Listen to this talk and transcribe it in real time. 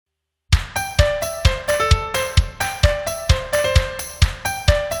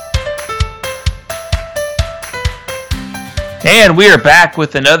And we are back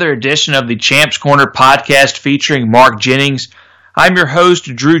with another edition of the Champs Corner podcast featuring Mark Jennings. I'm your host,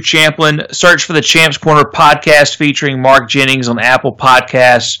 Drew Champlin. Search for the Champs Corner podcast featuring Mark Jennings on Apple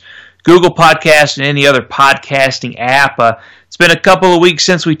Podcasts, Google Podcasts, and any other podcasting app. It's been a couple of weeks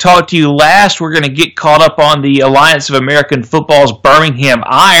since we talked to you last. We're going to get caught up on the Alliance of American Football's Birmingham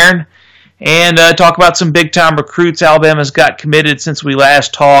Iron and talk about some big-time recruits Alabama's got committed since we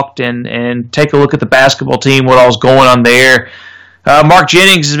last talked and take a look at the basketball team, what all's going on there. Mark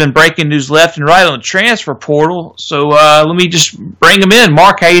Jennings has been breaking news left and right on the transfer portal, so let me just bring him in.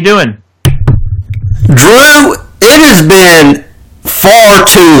 Mark, how you doing? Drew, it has been far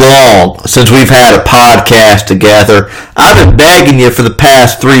too long since we've had a podcast together. I've been begging you for the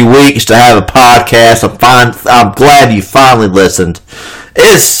past 3 weeks to have a podcast. I'm glad you finally listened. It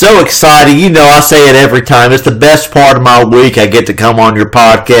is so exciting. You know, I say it every time. It's the best part of my week. I get to come on your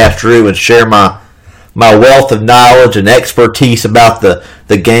podcast, Drew, and share my wealth of knowledge and expertise about the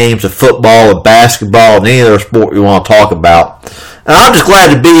games of football and basketball and any other sport you want to talk about. And I'm just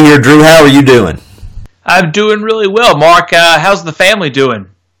glad to be here, Drew. How are you doing? I'm doing really well, Mark. How's the family doing?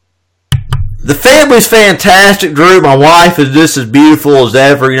 The family's fantastic, Drew. My wife is just as beautiful as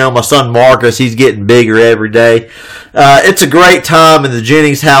ever. You know, my son Marcus, he's getting bigger every day. It's a great time in the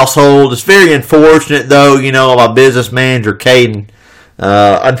Jennings household. It's very unfortunate, though, you know, my business manager, Kaayden,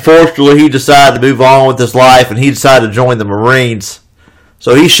 unfortunately, he decided to move on with his life, and he decided to join the Marines.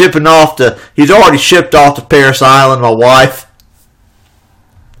 So he's already shipped off to Parris Island. My wife,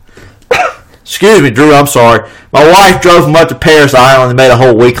 excuse me, Drew, I'm sorry. My wife drove him up to Parris Island and made a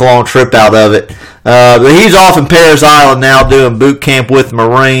whole week-long trip out of it. But he's off in Parris Island now doing boot camp with the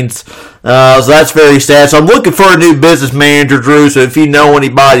Marines. So that's very sad. So I'm looking for a new business manager, Drew. So if you know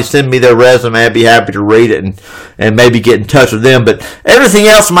anybody, send me their resume. I'd be happy to read it and maybe get in touch with them. But everything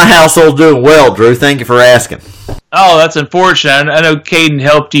else in my household is doing well, Drew. Thank you for asking. Oh, that's unfortunate. I know Kaayden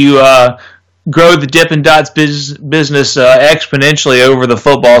helped you grow the Dippin' Dots business exponentially over the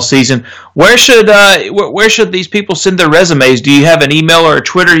football season. Where should these people send their resumes? Do you have an email or a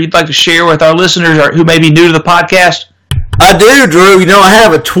Twitter you'd like to share with our listeners who may be new to the podcast? I do, Drew. You know, I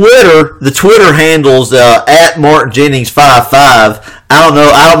have a Twitter. The Twitter handle's at MarkJennings55. I don't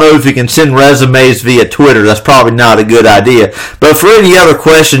know if you can send resumes via Twitter. That's probably not a good idea. But for any other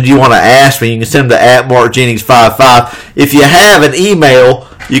questions you want to ask me, you can send them to at MarkJennings55. If you have an email,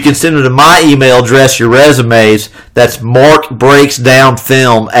 you can send them to my email address, your resumes. That's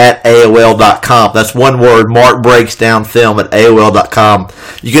markbreaksdownfilm at AOL.com. That's one word, markbreaksdownfilm at AOL.com.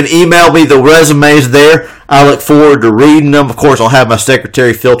 You can email me the resumes there. I look forward to reading them. Of course, I'll have my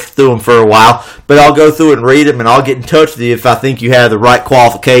secretary filter through them for a while, but I'll go through and read them, and I'll get in touch with you if I think you have the right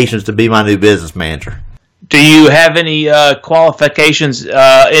qualifications to be my new business manager. Do you have any qualifications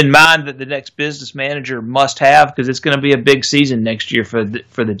in mind that the next business manager must have? Because it's going to be a big season next year for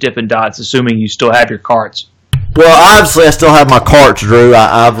the Dippin' Dots, assuming you still have your carts. Well, obviously, I still have my carts, Drew.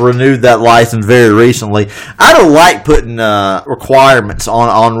 I've renewed that license very recently. I don't like putting requirements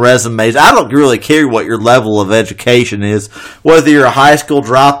on resumes. I don't really care what your level of education is, whether you're a high school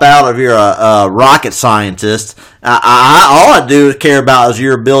dropout or if you're a rocket scientist. All I do care about is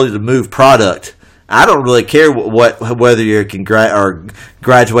your ability to move product. I don't really care whether you can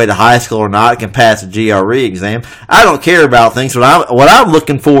graduate a high school or not, can pass a GRE exam. I don't care about things. What I'm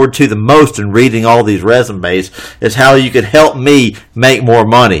looking forward to the most in reading all these resumes is how you could help me make more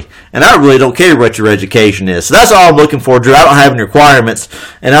money. And I really don't care what your education is. So that's all I'm looking for, Drew. I don't have any requirements,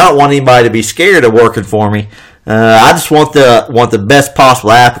 and I don't want anybody to be scared of working for me. I just want the best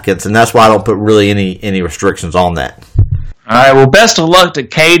possible applicants, and that's why I don't put really any restrictions on that. All right. Well, best of luck to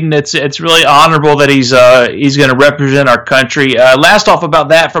Kaayden. It's really honorable that he's going to represent our country. Last off about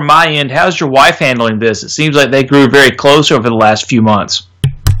that from my end, how's your wife handling this? It seems like they grew very close over the last few months.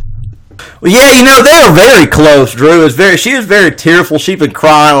 Well, yeah, you know, they are very close, Drew. She was very tearful. She's been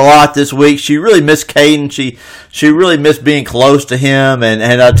crying a lot this week. She really missed Kaayden. She really missed being close to him.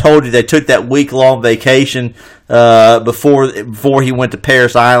 And I told you they took that week-long vacation before he went to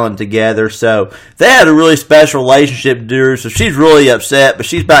Parris Island together. So they had a really special relationship, Drew. So she's really upset, but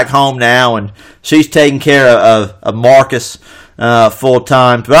she's back home now, and she's taking care of Marcus full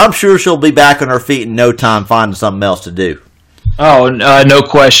time. But I'm sure she'll be back on her feet in no time finding something else to do. Oh, no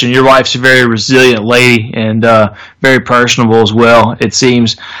question. Your wife's a very resilient lady and very personable as well, it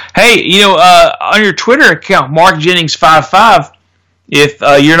seems. Hey, you know, on your Twitter account, MarkJennings55, if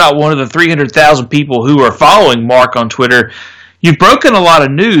you're not one of the 300,000 people who are following Mark on Twitter, you've broken a lot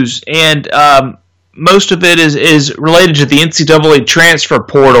of news, and most of it is related to the NCAA transfer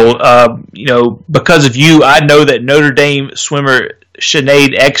portal. You know, because of you, I know that Notre Dame swimmer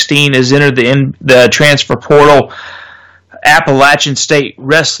Sinead Eckstein has entered the transfer portal. Appalachian State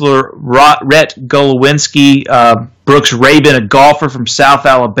wrestler Rhett Golowinski, Brooks Rabin, a golfer from South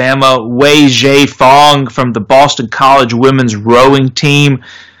Alabama, Wei Jie Fong from the Boston College women's rowing team,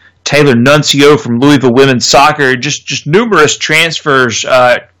 Taylor Nuncio from Louisville women's soccer, just numerous transfers,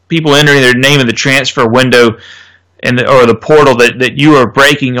 people entering their name in the transfer window or the portal that you are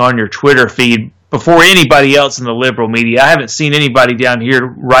breaking on your Twitter feed before anybody else in the liberal media. I haven't seen anybody down here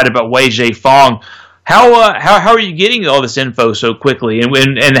write about Wei Jie Fong. How are you getting all this info so quickly,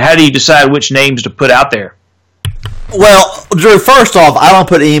 and how do you decide which names to put out there? Well, Drew, first off, I don't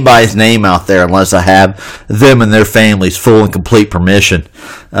put anybody's name out there unless I have them and their families' full and complete permission.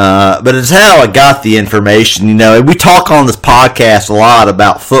 But it's how I got the information. You know, we talk on this podcast a lot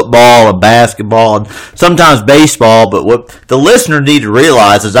about football and basketball and sometimes baseball, but what the listener need to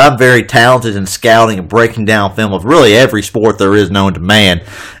realize is I'm very talented in scouting and breaking down film of really every sport there is known to man.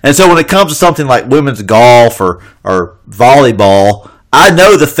 And so when it comes to something like women's golf or volleyball, I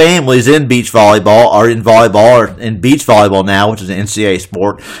know the families in beach volleyball or in beach volleyball now, which is an NCAA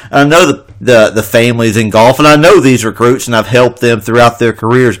sport. And I know the families in golf, and I know these recruits, and I've helped them throughout their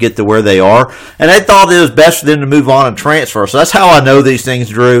careers get to where they are. And they thought it was best for them to move on and transfer. So that's how I know these things,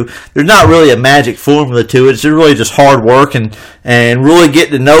 Drew. There's not really a magic formula to it. It's really just hard work and really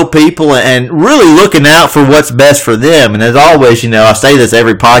getting to know people and really looking out for what's best for them. And as always, you know, I say this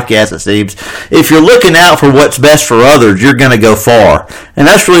every podcast, it seems, if you're looking out for what's best for others, you're going to go far. And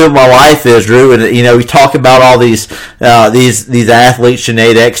that's really what my life is, Drew. And, you know, we talk about all these athletes,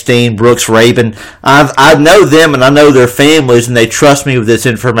 Sinead Eckstein, Brooks Rabin. I know them and I know their families, and they trust me with this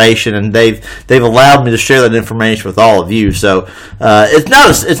information, and they've allowed me to share that information with all of you. So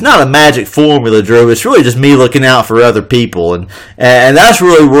it's not a magic formula, Drew. It's really just me looking out for other people, and that's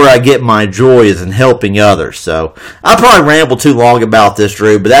really where I get my joy, is in helping others. So I probably rambled too long about this,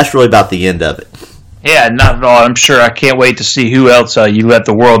 Drew, but that's really about the end of it. Yeah, not at all. I'm sure. I can't wait to see who else you let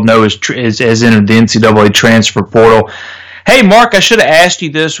the world know is entered the NCAA transfer portal. Hey, Mark, I should have asked you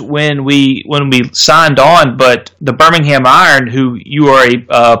this when we signed on, but the Birmingham Iron, who you are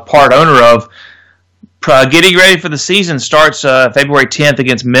a part owner of, getting ready for the season, starts February 10th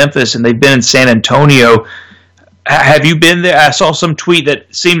against Memphis, and they've been in San Antonio. Have you been there? I saw some tweet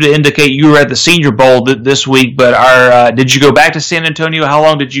that seemed to indicate you were at the Senior Bowl this week, but did you go back to San Antonio? How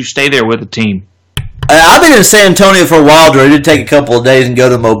long did you stay there with the team? I've been in San Antonio for a while, Drew. It did take a couple of days and go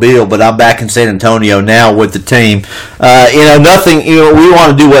to Mobile, but I'm back in San Antonio now with the team. We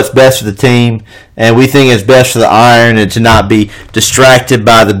want to do what's best for the team, and we think it's best for the Iron, and to not be distracted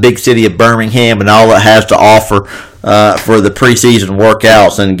by the big city of Birmingham and all it has to offer for the preseason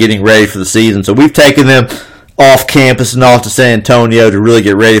workouts and getting ready for the season. So we've taken them off campus and off to San Antonio to really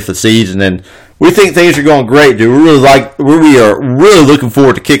get ready for the season, and we think things are going great, dude. We are really looking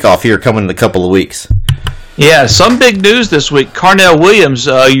forward to kickoff here coming in a couple of weeks. Yeah, some big news this week. Carnell Williams,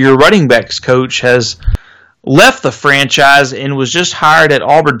 your running backs coach, has left the franchise and was just hired at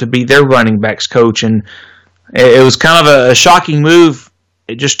Auburn to be their running backs coach. And it was kind of a shocking move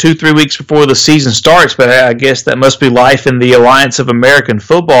just 2-3 weeks before the season starts, but I guess that must be life in the Alliance of American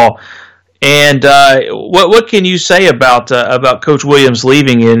Football. And what can you say about Coach Williams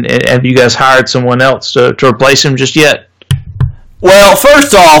leaving, and have you guys hired someone else to replace him just yet? Well,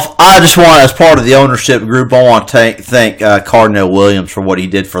 first off, I just want, as part of the ownership group, I want to thank Carnell Williams for what he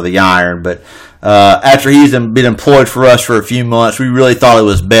did for the Iron. But after he's been employed for us for a few months, we really thought it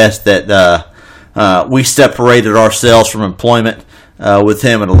was best that we separated ourselves from employment with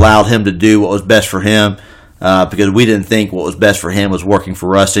him and allowed him to do what was best for him. Because we didn't think what was best for him was working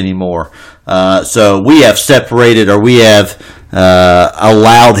for us anymore. So we have separated, or we have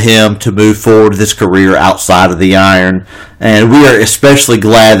allowed him to move forward with his career outside of the Iron. And we are especially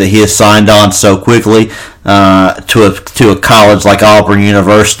glad that he has signed on so quickly to a college like Auburn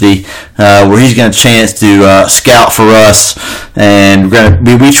University, where he's going to chance to scout for us. And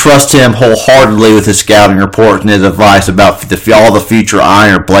we trust him wholeheartedly with his scouting reports and his advice about all the future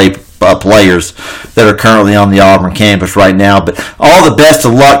Iron players that are currently on the Auburn campus right now. But all the best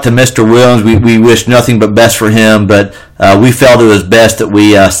of luck to Mr. Williams. We wish nothing but best for him, but we felt it was best that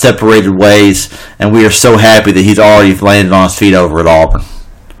we separated ways, and we are so happy that he's already landed on his feet over at Auburn.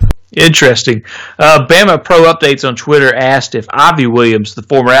 Interesting. Bama Pro Updates on Twitter asked if Ivy Williams, the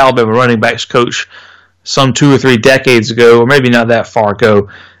former Alabama running backs coach some 2 or 3 decades ago, or maybe not that far ago,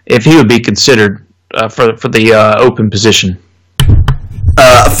 if he would be considered for the open position.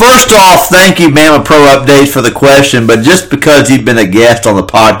 First off, thank you, Bama Pro Updates, for the question, but just because you've been a guest on the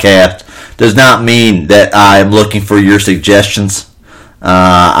podcast does not mean that I am looking for your suggestions.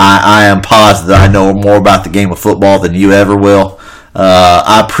 I am positive that I know more about the game of football than you ever will.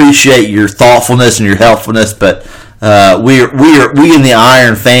 I appreciate your thoughtfulness and your helpfulness, but we in the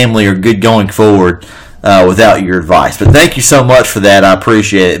Iron family are good going forward without your advice. But thank you so much for that. I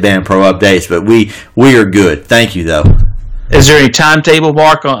appreciate it, Band Pro Updates. But we are good. Thank you, though. Is there any timetable,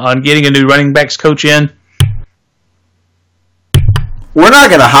 Mark, on getting a new running backs coach in? We're not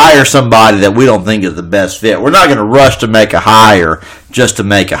going to hire somebody that we don't think is the best fit. We're not going to rush to make a hire just to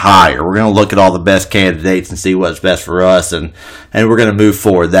make a hire. We're going to look at all the best candidates and see what's best for us, and we're going to move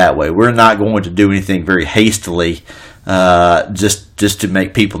forward that way. We're not going to do anything very hastily just to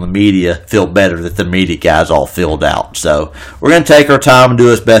make people in the media feel better that the media guys all filled out. So we're going to take our time and do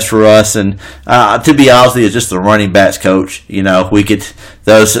what's best for us. And to be honest with you, just the running backs coach, we could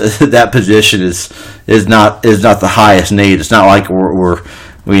that position is not the highest need. It's not like we're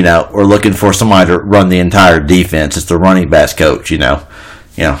looking for somebody to run the entire defense. It's the running backs coach. Here's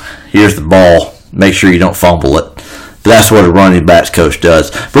the ball. Make sure you don't fumble it. That's what a running backs coach does.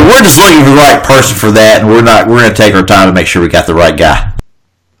 But we're just looking for the right person for that, and we're going to take our time to make sure we got the right guy.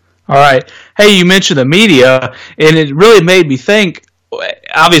 All right. Hey, you mentioned the media, and it really made me think.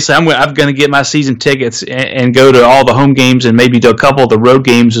 Obviously, I'm going to get my season tickets and go to all the home games and maybe to a couple of the road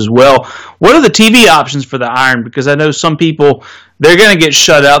games as well. What are the TV options for the Iron? Because I know some people, they're going to get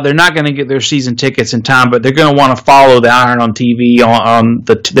shut out. They're not going to get their season tickets in time, but they're going to want to follow the Iron on TV on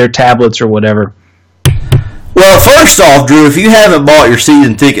their tablets or whatever. Well, first off, Drew, if you haven't bought your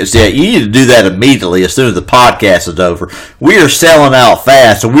season tickets yet, you need to do that immediately as soon as the podcast is over. We are selling out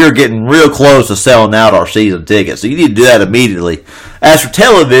fast, and we are getting real close to selling out our season tickets. So you need to do that immediately. As for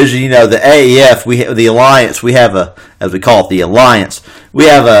television, the AAF, the Alliance, we have as we call it, the Alliance, we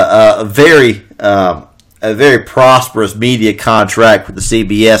have a very prosperous media contract with the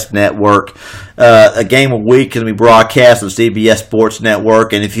CBS network. A game a week can be broadcast on the CBS Sports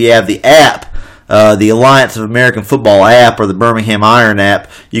Network, and if you have the app, the Alliance of American Football app or the Birmingham Iron app,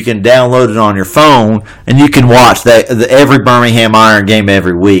 you can download it on your phone and you can watch every Birmingham Iron game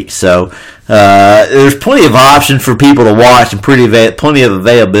every week. So there's plenty of options for people to watch and plenty of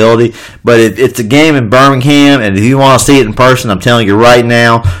availability. But it's a game in Birmingham, and if you want to see it in person, I'm telling you right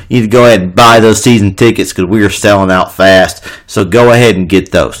now, you need to go ahead and buy those season tickets because we are selling out fast. So go ahead and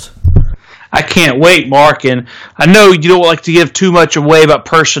get those. I can't wait, Mark, and I know you don't like to give too much away about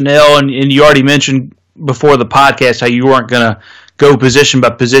personnel, and you already mentioned before the podcast how you weren't going to go position by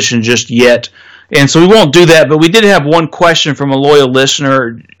position just yet, and so we won't do that, but we did have one question from a loyal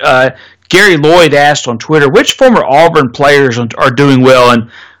listener. Gary Lloyd asked on Twitter, which former Auburn players are doing well?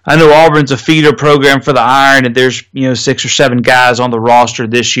 And I know Auburn's a feeder program for the Iron, and there's 6 or 7 guys on the roster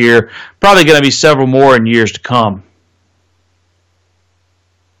this year, probably going to be several more in years to come.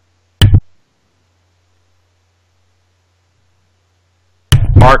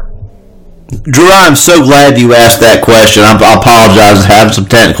 Mark? Drew, I'm so glad you asked that question. I apologize for having some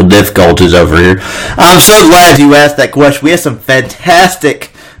technical difficulties over here. I'm so glad you asked that question. We have some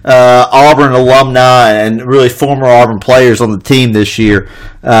fantastic Auburn alumni and really former Auburn players on the team this year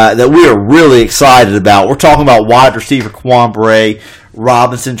that we are really excited about. We're talking about wide receiver Quan Bray,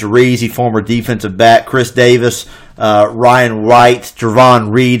 Robinson Teresi, former defensive back, Chris Davis, Ryan Wright,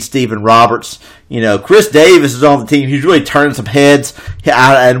 Javon Reed, Stephen Roberts. Chris Davis is on the team. He's really turning some heads,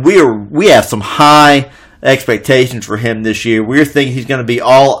 and we have some high expectations for him this year. We're thinking he's going to be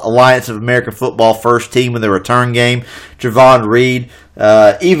all Alliance of American Football first team in the return game. Javon Reed,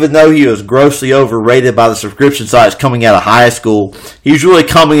 even though he was grossly overrated by the subscription sites coming out of high school, he's really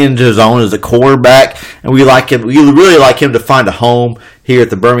coming into his own as a quarterback, and we like him. We really like him to find a home here at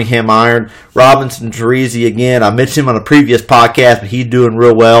the Birmingham Iron. Robinson Teresi, again, I mentioned him on a previous podcast, but he's doing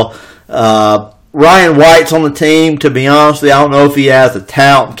real well. Ryan White's on the team. To be honest with you, I don't know if he has the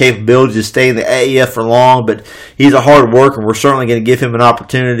talent and capability to stay in the AAF for long, but he's a hard worker. We're certainly going to give him an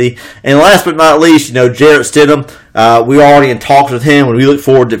opportunity. And last but not least, Jarrett Stidham. We already in talks with him, and we look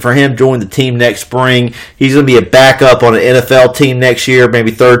forward for him joining the team next spring. He's going to be a backup on an NFL team next year,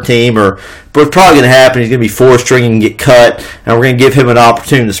 maybe third team, but it's probably going to happen. He's going to be fourth string and get cut, and we're going to give him an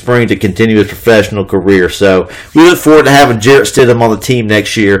opportunity in the spring to continue his professional career. So we look forward to having Jarrett Stidham on the team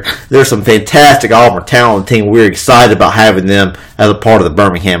next year. There's some fantastic Auburn talent on the team. We're excited about having them as a part of the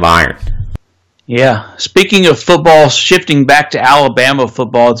Birmingham Iron. Yeah, speaking of football, shifting back to Alabama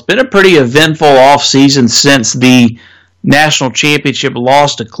football, it's been a pretty eventful offseason since the national championship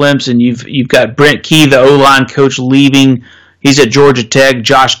loss to Clemson. You've got Brent Key, the O-line coach, leaving. He's at Georgia Tech.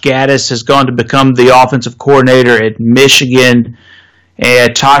 Josh Gaddis has gone to become the offensive coordinator at Michigan.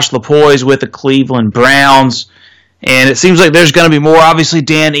 And Tosh LaPoy is with the Cleveland Browns. And it seems like there's going to be more. Obviously,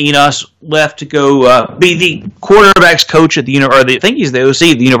 Dan Enos left to go be the quarterback's coach at I think he's the OC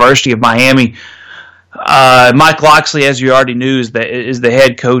at the University of Miami. Mike Loxley, as you already knew, is the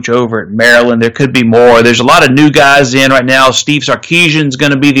head coach over at Maryland. There could be more. There's a lot of new guys in right now. Steve Sarkisian is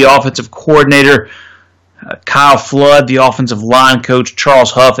going to be the offensive coordinator. Kyle Flood, the offensive line coach.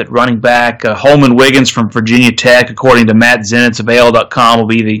 Charles Huff at running back. Holman Wiggins from Virginia Tech, according to Matt Zenitz of AL.com, will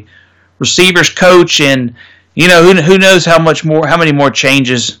be the receivers coach. And who knows how many more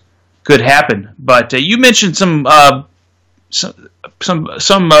changes could happen. But you mentioned some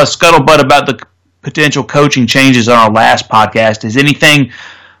scuttlebutt about the potential coaching changes on our last podcast. Is anything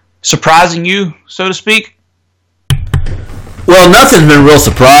surprising you, so to speak? Well, nothing's been real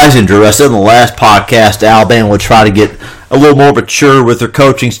surprising, Drew. I said in the last podcast Alabama would try to get a little more mature with their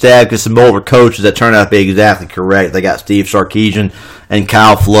coaching staff, get some older coaches that turned out to be exactly correct. They got Steve Sarkisian and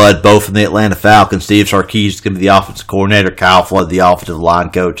Kyle Flood, both from the Atlanta Falcons. Steve Sarkisian is going to be the offensive coordinator, Kyle Flood the offensive line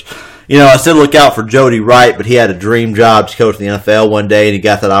coach. I said look out for Jody Wright, but he had a dream job to coach in the NFL one day, and he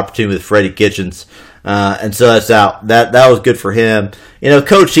got that opportunity with Freddie Kitchens. And so that's out. That was good for him.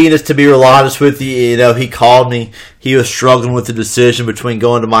 Coach Enos, to be real honest with you, he called me. He was struggling with the decision between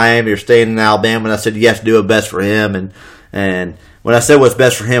going to Miami or staying in Alabama, and I said you have to do what's best for him. And when I said what's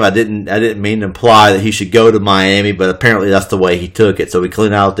best for him, I didn't mean to imply that he should go to Miami, but apparently that's the way he took it. So we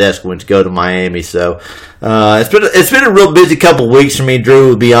cleaned out the desk and went to go to Miami. So it's been a real busy couple of weeks for me,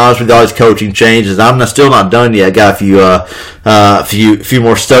 Drew. To be honest with you, all these coaching changes. I'm still not done yet. I got a few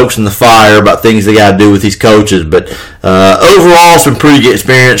more stokes in the fire about things they got to do with these coaches. But overall, it's been pretty good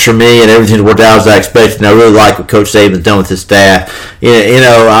experience for me, and everything's worked out as I expected. And I really like what Coach Saban's done with his staff.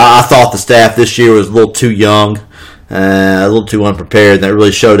 I thought the staff this year was a little too young. A little too unprepared, and that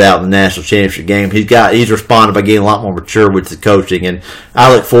really showed out in the national championship game. He's responded by getting a lot more mature with the coaching, and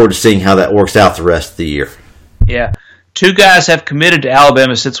I look forward to seeing how that works out the rest of the year. Yeah. Two guys have committed to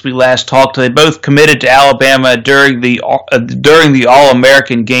Alabama since we last talked. They both committed to Alabama during the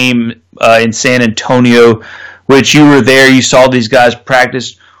All-American game in San Antonio, which you were there. You saw these guys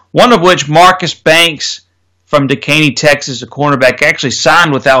practice, one of which, Marcus Banks, from Decaney, Texas, a cornerback, actually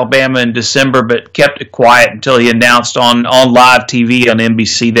signed with Alabama in December, but kept it quiet until he announced on live TV on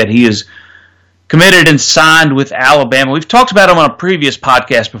NBC that he is committed and signed with Alabama. We've talked about him on a previous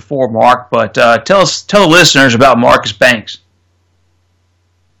podcast before, Mark, but tell the listeners about Marcus Banks.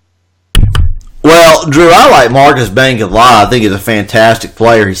 Well, Drew, I like Marcus Banks a lot. I think he's a fantastic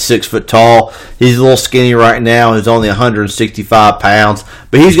player. He's 6 foot tall. He's a little skinny right now. He's only 165 pounds,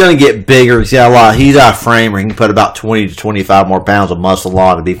 but he's going to get bigger. He's got a frame where he can put about 20 to 25 more pounds of muscle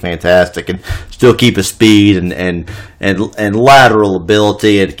on to be fantastic and still keep his speed and lateral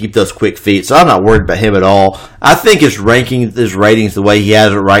ability and keep those quick feet. So I'm not worried about him at all. I think his ratings, the way he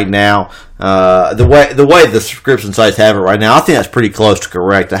has it right now, the way the subscription sites have it right now, I think that's pretty close to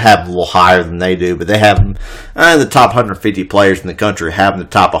correct. I have him a little higher than they do, but they have him in the top 150 players in the country, have him in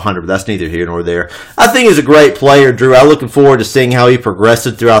the top 100, but that's neither here nor there. I think he's a great player, Drew. I'm looking forward to seeing how he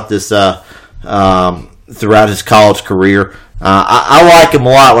progresses throughout this throughout his college career. I like him a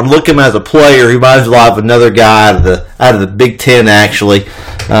lot. When I look at him as a player, he reminds me a lot of another guy out of the Big Ten, actually.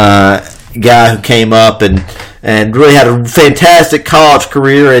 Guy who came up and really had a fantastic college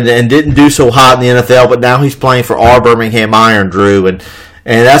career and didn't do so hot in the NFL, but now he's playing for our Birmingham Iron, Drew. And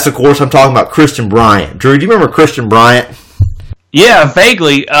that's, of course, I'm talking about Christian Bryant. Drew, do you remember Christian Bryant? Yeah,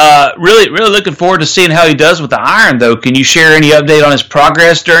 vaguely. Really looking forward to seeing how he does with the Iron, though. Can you share any update on his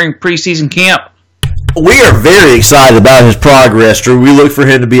progress during preseason camp? We are very excited about his progress, Drew. We look for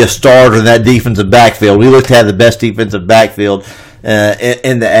him to be a starter in that defensive backfield. We look to have the best defensive backfield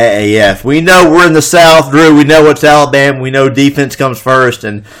in the AAF. We know we're in the South, Drew. We know it's Alabama. We know defense comes first,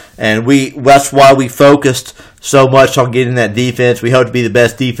 and that's why we focused so much on getting that defense. We hope to be the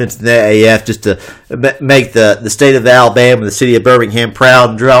best defense in the AAF, just to make the state of Alabama and the city of Birmingham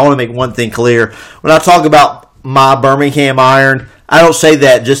proud. And Drew, I want to make one thing clear. When I talk about my Birmingham Iron, I don't say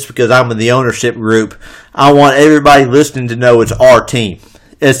that just because I'm in the ownership group. I want everybody listening to know it's our team.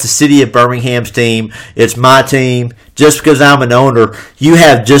 It's the city of Birmingham's team. It's my team. Just because I'm an owner, you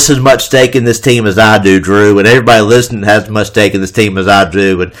have just as much stake in this team as I do, Drew. And everybody listening has as much stake in this team as I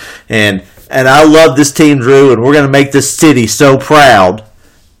do. And I love this team, Drew. And we're going to make this city so proud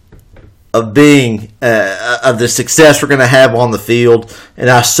of being of the success we're going to have on the field. And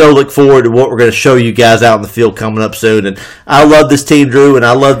I so look forward to what we're going to show you guys out in the field coming up soon. And I love this team, Drew, and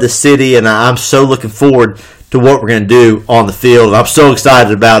I love this city. And I'm so looking forward to what we're going to do on the field. I'm so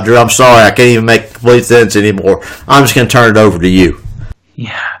excited about it, Drew. I'm sorry, I can't even make complete sense anymore. I'm just going to turn it over to you.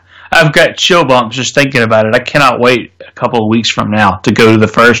 Yeah, I've got chill bumps just thinking about it. I cannot wait a couple of weeks from now to go to the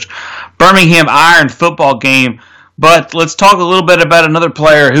first Birmingham Iron football game. But let's talk a little bit about another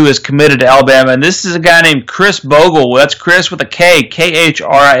player who is committed to Alabama, and this is a guy named Khris Bogle. That's Khris with a K,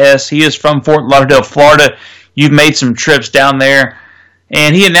 Khris. He is from Fort Lauderdale, Florida. You've made some trips down there.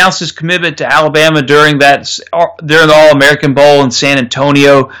 And he announced his commitment to Alabama during the All-American Bowl in San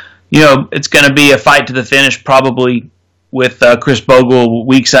Antonio. It's going to be a fight to the finish probably with Khris Bogle,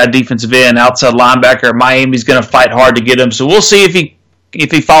 weak side defensive end, outside linebacker. Miami's going to fight hard to get him. So we'll see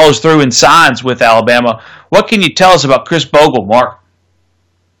if he follows through and signs with Alabama. What can you tell us about Khris Bogle, Mark?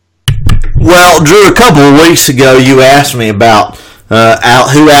 Well, Drew, a couple of weeks ago you asked me about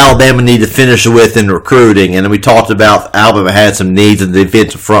who Alabama needed to finish with in recruiting, and we talked about Alabama had some needs in the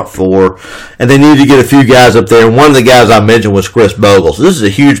defensive front four, and they needed to get a few guys up there, and one of the guys I mentioned was Khris Bogle. So this is a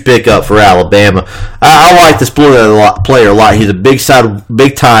huge pickup for Alabama. I like this player a lot. He's a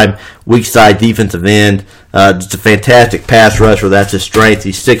big-time weak side defensive end. Just a fantastic pass rusher. That's his strength.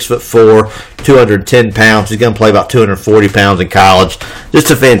 He's 6'4", 210 pounds. He's going to play about 240 pounds in college.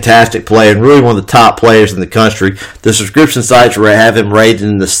 Just a fantastic player and really one of the top players in the country. The subscription sites have him rated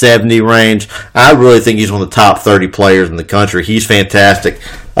in the 70 range. I really think he's one of the top 30 players in the country. He's fantastic.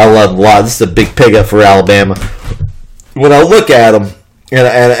 I love him a lot. This is a big pickup for Alabama. When I look at him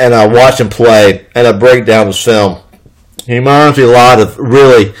and I watch him play and I break down his film, he reminds me a lot of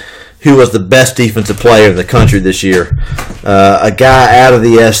really who was the best defensive player in the country this year. A guy out of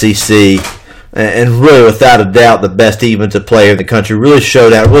the SEC, and really without a doubt the best defensive player in the country. Really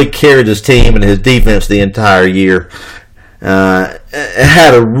showed out, really carried his team and his defense the entire year.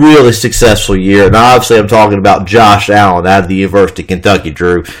 Had a really successful year. And obviously I'm talking about Josh Allen out of the University of Kentucky,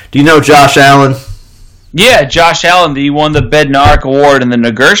 Drew. Do you know Josh Allen? Yeah, Josh Allen. He won the Bednarik Award and the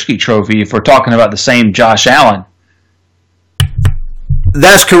Nagurski Trophy, if we're talking about the same Josh Allen.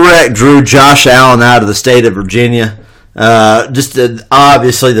 That's correct, Drew. Josh Allen out of the state of Virginia.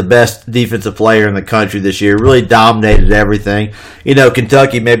 Obviously the best defensive player in the country this year. Really dominated everything.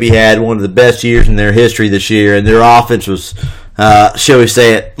 Kentucky maybe had one of the best years in their history this year, and their offense was, shall we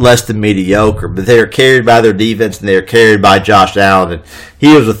say it, less than mediocre. But they were carried by their defense, and they were carried by Josh Allen. And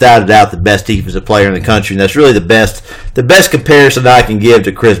he was without a doubt the best defensive player in the country, and that's really the best comparison I can give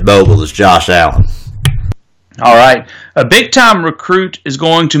to Khris Bogle is Josh Allen. All right. A big-time recruit is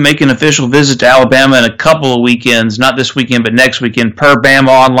going to make an official visit to Alabama in a couple of weekends, not this weekend, but next weekend, per Bama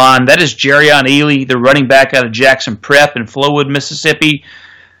Online. That is Jerrion Ealy, the running back out of Jackson Prep in Flowood, Mississippi.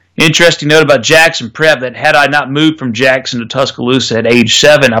 Interesting note about Jackson Prep, that had I not moved from Jackson to Tuscaloosa at age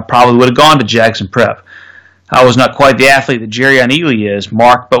 7, I probably would have gone to Jackson Prep. I was not quite the athlete that Jerrion Ealy is,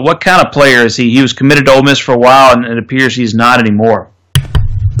 Mark, but what kind of player is he? He was committed to Ole Miss for a while, and it appears he's not anymore.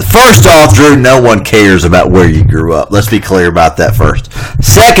 First off, Drew, no one cares about where you grew up. Let's be clear about that first.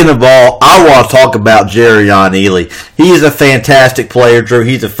 Second of all, I want to talk about Jerrion Ealy. He is a fantastic player, Drew.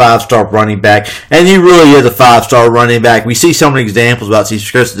 He's a 5-star running back, and he really is a 5-star running back. We see so many examples about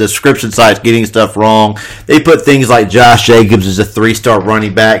these description sites getting stuff wrong. They put things like Josh Jacobs as a 3-star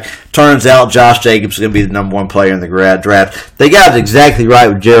running back. Turns out Josh Jacobs is going to be the number 1 player in the draft. They got it exactly right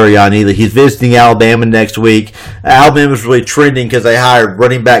with Jerrion Ealy. He's visiting Alabama next week. Alabama's really trending because they hired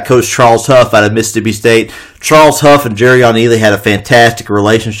running back coach Charles Huff out of Mississippi State. Charles Huff and Jerrion Ealy had a fantastic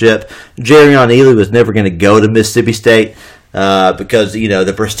relationship. Jerrion Ealy was never going to go to Mississippi State because,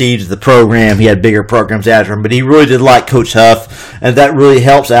 the prestige of the program. He had bigger programs after him, but he really did like Coach Huff, and that really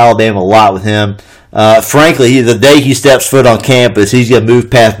helps Alabama a lot with him. Frankly, the day he steps foot on campus, he's going to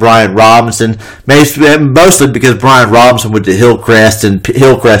move past Brian Robinson, mostly because Brian Robinson went to Hillcrest, and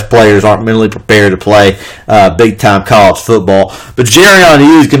Hillcrest players aren't mentally prepared to play big-time college football. But Jerrion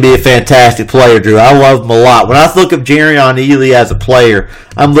Ealy is going to be a fantastic player, Drew. I love him a lot. When I look at Jerrion Ealy as a player,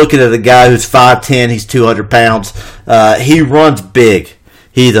 I'm looking at a guy who's 5'10", he's 200 pounds. He runs big.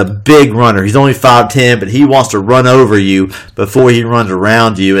 He's a big runner. He's only 5'10", but he wants to run over you before he runs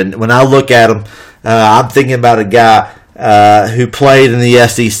around you. And when I look at him, I'm thinking about a guy who played in the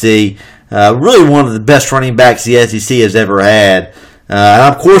SEC, really one of the best running backs the SEC has ever had.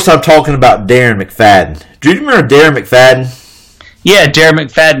 And of course, I'm talking about Darren McFadden. Do you remember Darren McFadden? Yeah, Darren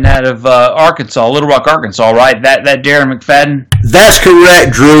McFadden out of Arkansas, Little Rock, Arkansas, right? That Darren McFadden? That's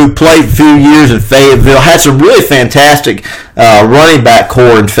correct, Drew. Played a few years in Fayetteville. Had some really fantastic running back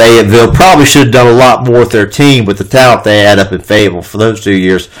core in Fayetteville. Probably should have done a lot more with their team with the talent they had up in Fayetteville for those few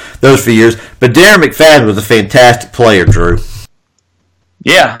years. But Darren McFadden was a fantastic player, Drew.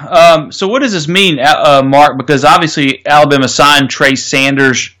 Yeah. So what does this mean, Mark? Because obviously Alabama signed Trey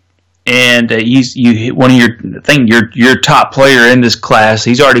Sanders, and he's one of your top player in this class.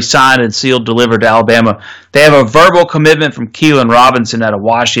 He's already signed and sealed, delivered to Alabama. They have a verbal commitment from Keelan Robinson out of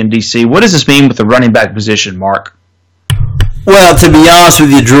Washington, D.C. What does this mean with the running back position, Mark? Well, to be honest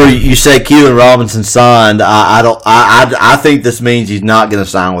with you, Drew, you said Keelan Robinson signed. I think this means he's not going to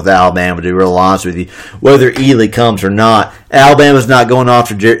sign with Alabama. To be real honest with you, whether Ealy comes or not, Alabama's not going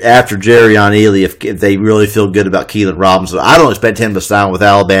after Jerrion Ealy if they really feel good about Keelan Robinson. I don't expect him to sign with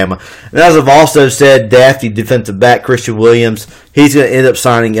Alabama. And as I've also said, Dafty defensive back Christian Williams, he's going to end up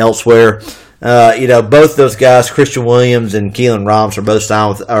signing elsewhere. Both those guys, Christian Williams and Keelan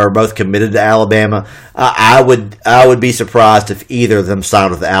Robinson, are both committed to Alabama. I would be surprised if either of them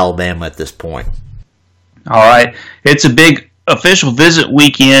signed with Alabama at this point. All right, it's a big official visit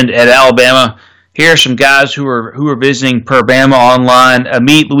weekend at Alabama. Here are some guys who are visiting per Bama online.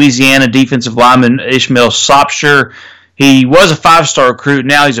 Meet Louisiana defensive lineman Ishmael Sopsher. He was a 5-star recruit.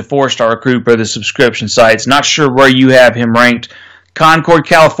 Now he's a 4-star recruit per the subscription sites. Not sure where you have him ranked. Concord,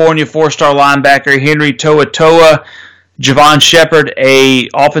 California, 4-star linebacker Henry To'oTo'o. Javon Shepard, a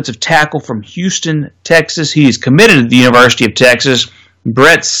offensive tackle from Houston, Texas. He is committed to the University of Texas.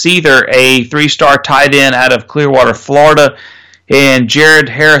 Brett Seether, a 3-star tight end out of Clearwater, Florida. And Jared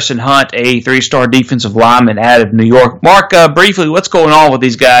Harrison Hunt, a 3-star defensive lineman out of New York. Mark, briefly, what's going on with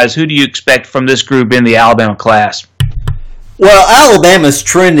these guys? Who do you expect from this group in the Alabama class? Well, Alabama's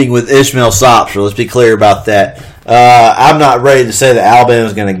trending with Ishmael Sopsher. Let's be clear about that. I'm not ready to say that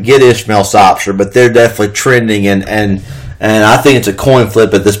Alabama's going to get Ishmael Sopsher, but they're definitely trending, and I think it's a coin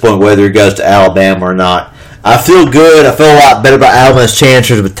flip at this point whether he goes to Alabama or not. I feel good. I feel a lot better about Alabama's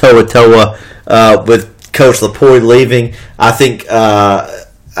chances with To'oTo'o, with Coach Lapoy leaving. I think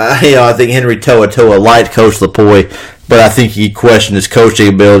Henry To'oTo'o liked Coach Lapoy, but I think he questioned his coaching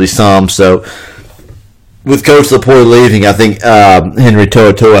ability some. So with Coach Lapoy leaving, I think Henry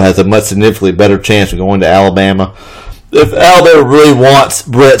To'oTo'o has a much significantly better chance of going to Alabama. If Alabama really wants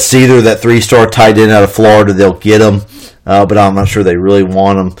Brett Seether, that 3-star tight end out of Florida, they'll get him. But I'm not sure they really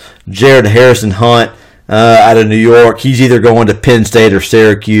want him. Jared Harrison Hunt out of New York, he's either going to Penn State or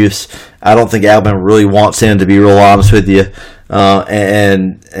Syracuse. I don't think Alabama really wants him, to be real honest with you.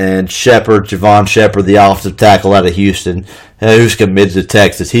 And Shepard, Javon Shepard, the offensive tackle out of Houston, who's committed to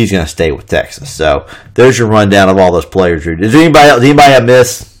Texas, he's going to stay with Texas. So there's your rundown of all those players. Does anybody have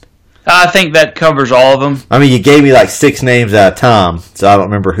missed? I think that covers all of them. I mean, you gave me like 6 names at a time, so I don't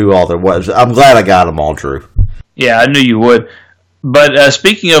remember who all there was. I'm glad I got them all, Drew. Yeah, I knew you would. But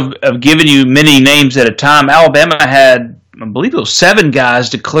speaking of giving you many names at a time, Alabama had, I believe it was 7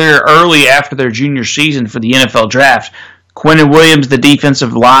 guys declare early after their junior season for the NFL draft. Quinnen Williams, the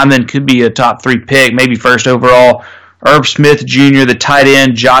defensive lineman, could be a top 3 pick, maybe first overall. Herb Smith Jr., the tight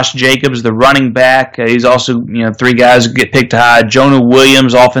end. Josh Jacobs, the running back. He's also, 3 guys who get picked high. Jonah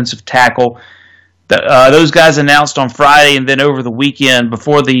Williams, offensive tackle. Those guys announced on Friday, and then over the weekend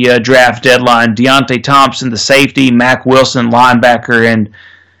before the draft deadline, Deontay Thompson, the safety, Mack Wilson, linebacker, and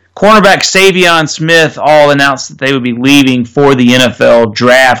cornerback Savion Smith all announced that they would be leaving for the NFL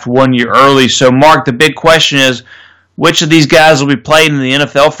draft 1 year early. So, Mark, the big question is, which of these guys will be playing in the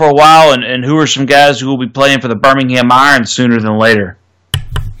NFL for a while, and who are some guys who will be playing for the Birmingham Iron sooner than later?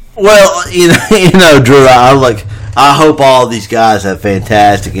 Well, Drew, I hope all of these guys have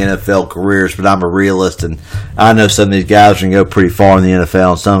fantastic NFL careers, but I'm a realist, and I know some of these guys can go pretty far in the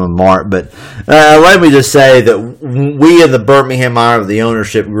NFL, and some of them aren't. But let me just say that we in the Birmingham Iron, the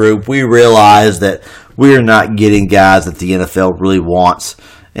ownership group, we realize that we are not getting guys that the NFL really wants.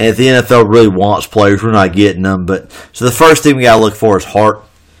 And if the NFL really wants players, we're not getting them. But so the first thing we got to look for is heart,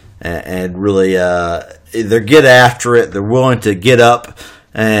 and really either get after it. They're willing to get up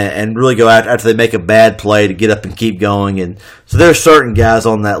and really go after they make a bad play, to get up and keep going. And so there's certain guys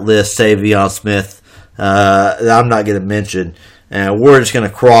on that list, Savion Smith, that I'm not going to mention. And we're just going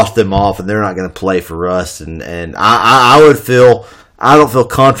to cross them off, and they're not going to play for us. And I don't feel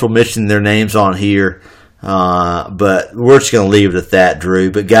comfortable mentioning their names on here. But we're just going to leave it at that,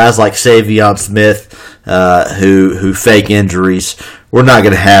 Drew. But guys like Savion Smith, who fake injuries, we're not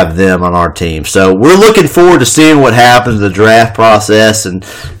going to have them on our team. So we're looking forward to seeing what happens in the draft process,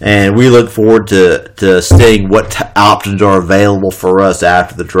 and we look forward to seeing what options are available for us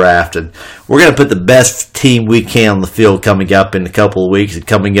after the draft. And we're going to put the best team we can on the field coming up in a couple of weeks and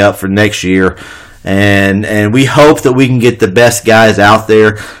coming up for next year. And we hope that we can get the best guys out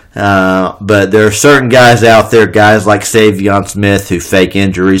there. But there are certain guys out there, guys like Savion Smith, who fake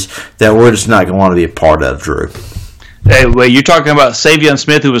injuries, that we're just not going to want to be a part of, Drew. Hey, wait, you're talking about Savion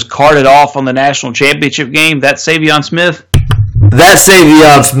Smith, who was carted off on the national championship game? That's Savion Smith? That's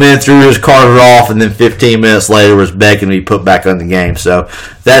Savion Smith, who was carted off, and then 15 minutes later was begging to be put back on the game. So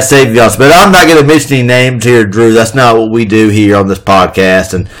that's Savion Smith. I'm not going to mention any names here, Drew. That's not what we do here on this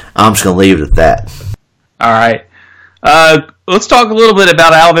podcast, and I'm just going to leave it at that. All right. let's talk a little bit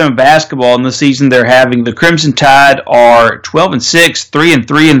about Alabama basketball in the season they're having. The Crimson Tide are 12-6,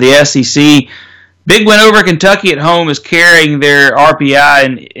 3-3 in the SEC. Big win over Kentucky at home is carrying their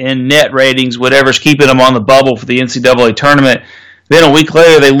RPI and net ratings, whatever's keeping them on the bubble for the NCAA tournament. Then a week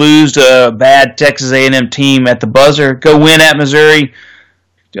later, they lose to a bad Texas A&M team at the buzzer. Go win at Missouri.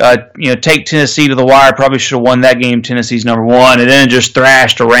 Take Tennessee to the wire. Probably should have won that game. Tennessee's number one. And then just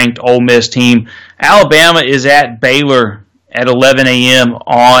thrashed a ranked Ole Miss team. Alabama is at Baylor at 11 a.m.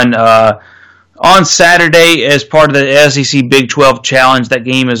 on Saturday as part of the SEC Big 12 Challenge. That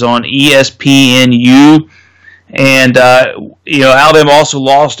game is on ESPNU. And, Alabama also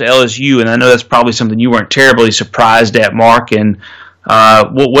lost to LSU, and I know that's probably something you weren't terribly surprised at, Mark. And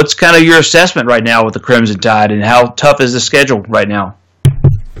what's kind of your assessment right now with the Crimson Tide, and how tough is the schedule right now?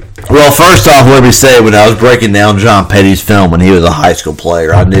 Well, first off, let me say, when I was breaking down John Petty's film when he was a high school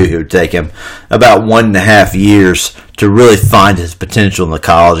player, I knew he would take him about 1.5 years to really find his potential in the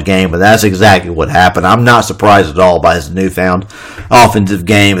college game, but that's exactly what happened. I'm not surprised at all by his newfound offensive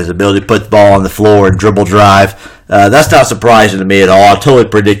game, his ability to put the ball on the floor and dribble drive. That's not surprising to me at all. I totally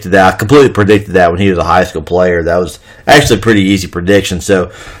predicted that. I completely predicted that when he was a high school player. That was actually a pretty easy prediction.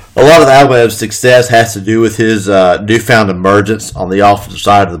 So a lot of Alabama's success has to do with his newfound emergence on the offensive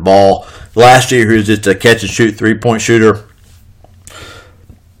side of the ball. Last year, he was just a catch-and-shoot three-point shooter.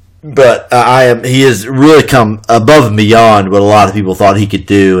 But he has really come above and beyond what a lot of people thought he could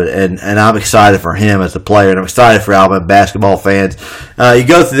do, and I'm excited for him as a player, and I'm excited for Alabama basketball fans. You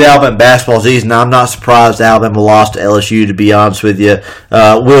go through the Alabama basketball season, I'm not surprised Alabama lost to LSU, to be honest with you.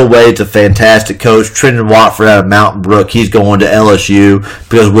 Will Wade's a fantastic coach. Trendon Watford out of Mountain Brook, he's going to LSU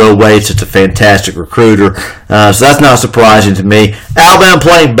because Will Wade's such a fantastic recruiter. So that's not surprising to me. Alabama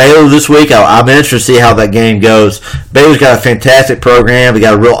playing Baylor this week. I'm interested to see how that game goes. Baylor's got a fantastic program. They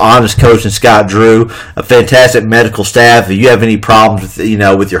got a real honest coach in Scott Drew, a fantastic medical staff. If you have any problems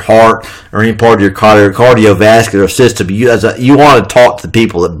with your heart or any part of your cardiovascular system, you want to talk to the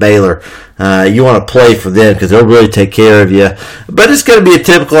people at Baylor. You want to play for them because they'll really take care of you. But it's going to be a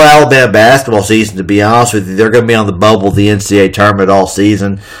typical Alabama basketball season, to be honest with you. They're going to be on the bubble of the NCAA tournament all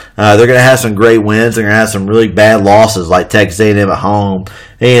season. They're going to have some great wins. They're going to have some really bad losses like Texas A&M at home.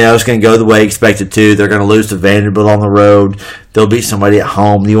 And, it's going to go the way expected to. They're going to lose to Vanderbilt on the road. They'll beat somebody at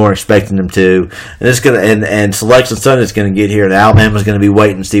home you weren't expecting them to. And it's going to and Selection Sunday is going to get here, and Alabama's going to be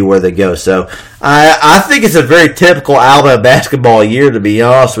waiting to see where they go. So I think it's a very typical Alabama basketball year, to be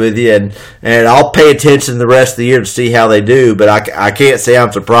honest with you, and I'll pay attention the rest of the year to see how they do. But I can't say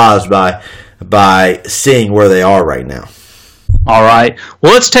I'm surprised by seeing where they are right now. All right.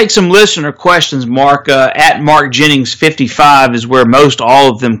 Well, let's take some listener questions, Mark. At Mark Jennings 55 is where most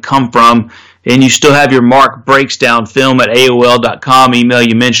all of them come from. And you still have your Mark Breaks Down film at AOL.com email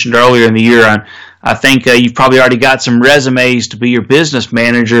you mentioned earlier in the year. I think you've probably already got some resumes to be your business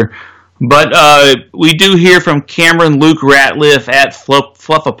manager. But we do hear from Cameron Luke Ratliff at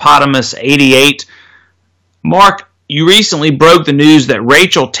Fluffopotamus88. Mark, you recently broke the news that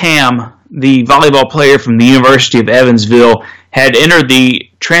Rachel Tam, the volleyball player from the University of Evansville, had entered the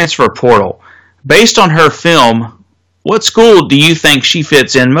transfer portal. Based on her film, what school do you think she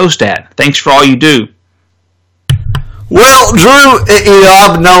fits in most at? Thanks for all you do. Well, Drew,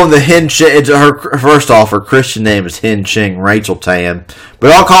 I've known the Hen Ching. First off, her Christian name is Hen Ching, Rachel Tam,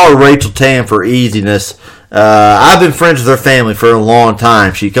 but I'll call her Rachel Tam for easiness. I've been friends with her family for a long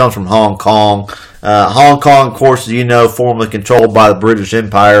time. She comes from Hong Kong. Hong Kong, of course, as you know, formerly controlled by the British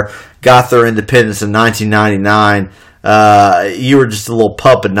Empire, got their independence in 1999. You were just a little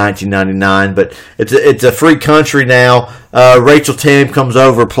pup in 1999, but it's a free country now. Rachel Tam comes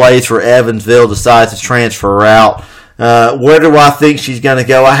over, plays for Evansville, decides to transfer out. Where do I think she's going to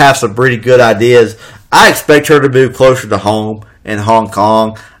go? I have some pretty good ideas. I expect her to move closer to home in Hong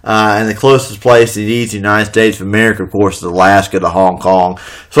Kong. And the closest place to the United States of America, of course, is Alaska to Hong Kong.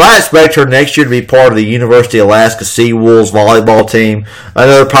 So I expect her next year to be part of the University of Alaska Seawolves volleyball team.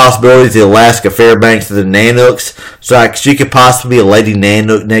 Another possibility is the Alaska Fairbanks to the Nanooks. So she could possibly be a Lady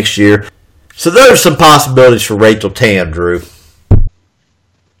Nanook next year. So there are some possibilities for Rachel Tam, Drew.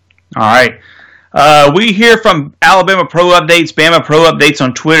 All right. We hear from Alabama Pro Updates, Bama Pro Updates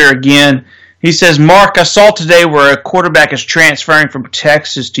on Twitter again. He says, Mark, I saw today where a quarterback is transferring from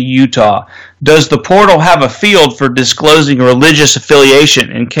Texas to Utah. Does the portal have a field for disclosing religious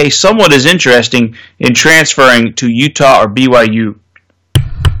affiliation in case someone is interested in transferring to Utah or BYU?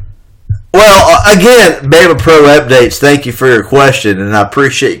 Well, Well, again, Bama Pro Updates, thank you for your question, and I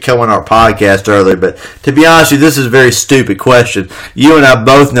appreciate you coming on our podcast earlier, but to be honest with you, this is a very stupid question. You and I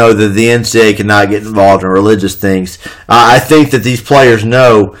both know that the NCAA cannot get involved in religious things. I think that these players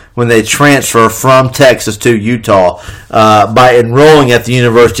know when they transfer from Texas to Utah, by enrolling at the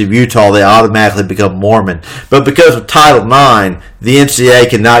University of Utah, they automatically become Mormon. But because of Title IX, the NCAA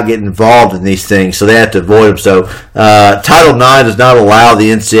cannot get involved in these things, so they have to avoid them. So Title IX does not allow the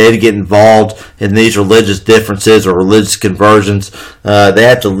NCAA to get involved in these religious differences or religious conversions. They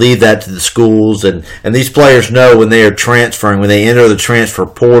have to leave that to the schools, and these players know when they are transferring, when they enter the transfer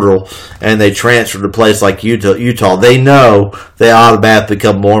portal and they transfer to a place like Utah, they know they automatically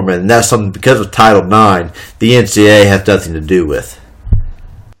become Mormon, and that's something because of Title IX the NCAA has nothing to do with.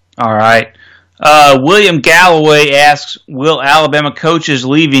 All right. William Galloway asks, will Alabama coaches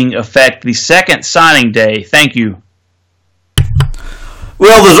leaving affect the second signing day? Thank you.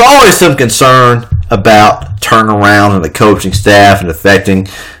 Well, there's always some concern about turnaround in the coaching staff and affecting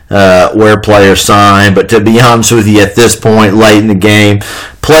where players sign. But to be honest with you, at this point, late in the game,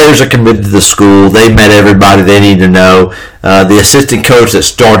 players are committed to the school. They've met everybody they need to know. The assistant coach that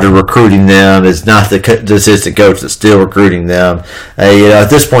started recruiting them is not the assistant coach that's still recruiting them. At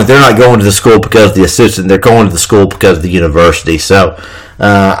this point, they're not going to the school because of the assistant. They're going to the school because of the university. So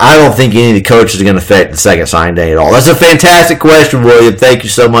I don't think any of the coaches are going to affect the second signing day at all. That's a fantastic question, William. Thank you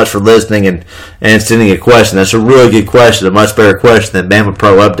so much for listening and sending a question. That's a really good question, a much better question than Bama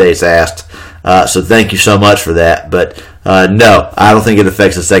Pro Updates asked. So thank you so much for that. But no, I don't think it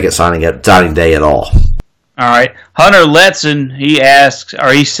affects the second signing day at all. All right. Hunter Letson,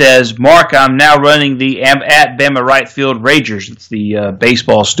 he says, Mark, I'm now running the at Bama Right Field Ragers. It's the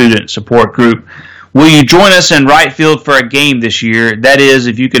baseball student support group. Will you join us in right field for a game this year? That is,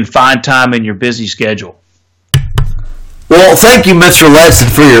 if you can find time in your busy schedule. Well, thank you, Mr. Letson,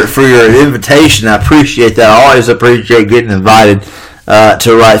 for your invitation. I appreciate that. I always appreciate getting invited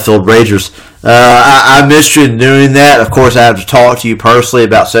to Right Field Ragers. I missed you in doing that. Of course, I have to talk to you personally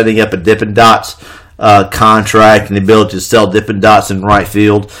about setting up a Dippin' Dots contract and the ability to sell Dippin' Dots in right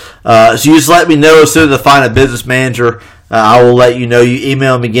field. So you just let me know as soon as I find a business manager. I will let you know. You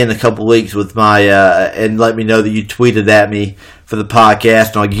email me again in a couple weeks with my and let me know that you tweeted at me for the podcast,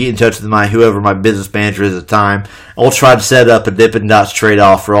 and I'll get in touch with whoever my business manager is at the time. I'll try to set up a Dippin' Dots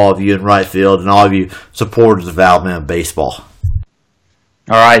trade-off for all of you in right field and all of you supporters of Alabama baseball.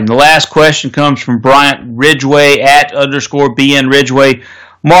 All right, and the last question comes from Bryant Ridgway at _BN Ridgway.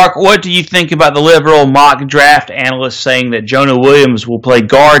 Mark, what do you think about the liberal mock draft analyst saying that Jonah Williams will play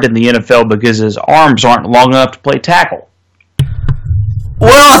guard in the NFL because his arms aren't long enough to play tackle?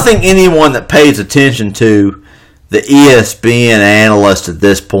 Well, I think anyone that pays attention to the ESPN analyst at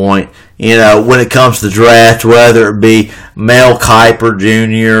this point, when it comes to the draft, whether it be Mel Kiper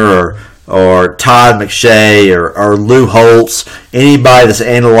Jr. or Todd McShay or Lou Holtz, anybody that's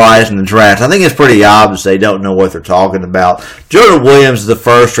analyzing the draft, I think it's pretty obvious they don't know what they're talking about. Jonah Williams is the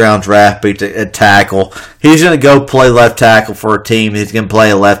first-round draft pick at tackle. He's going to go play left tackle for a team. He's going to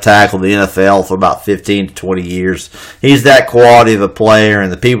play a left tackle in the NFL for about 15 to 20 years. He's that quality of a player,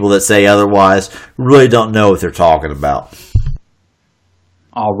 and the people that say otherwise really don't know what they're talking about.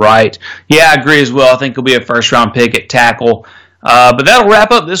 All right. Yeah, I agree as well. I think he'll be a first-round pick at tackle. But that'll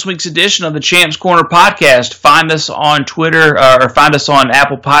wrap up this week's edition of the Champs Corner podcast. Find us on Twitter or find us on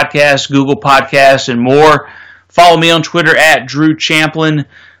Apple Podcasts, Google Podcasts, and more. Follow me on Twitter at Drew Champlin.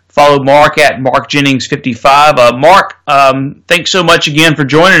 Follow Mark at Mark Jennings 55. Mark, thanks so much again for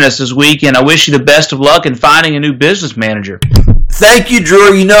joining us this week, and I wish you the best of luck in finding a new business manager. Thank you,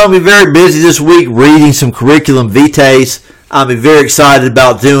 Drew. I'll be very busy this week reading some curriculum vitaes. I'll be very excited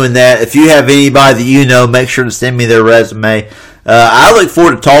about doing that. If you have anybody that you know, make sure to send me their resume. I look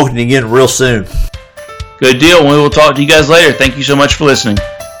forward to talking to you again real soon. Good deal. We will talk to you guys later. Thank you so much for listening.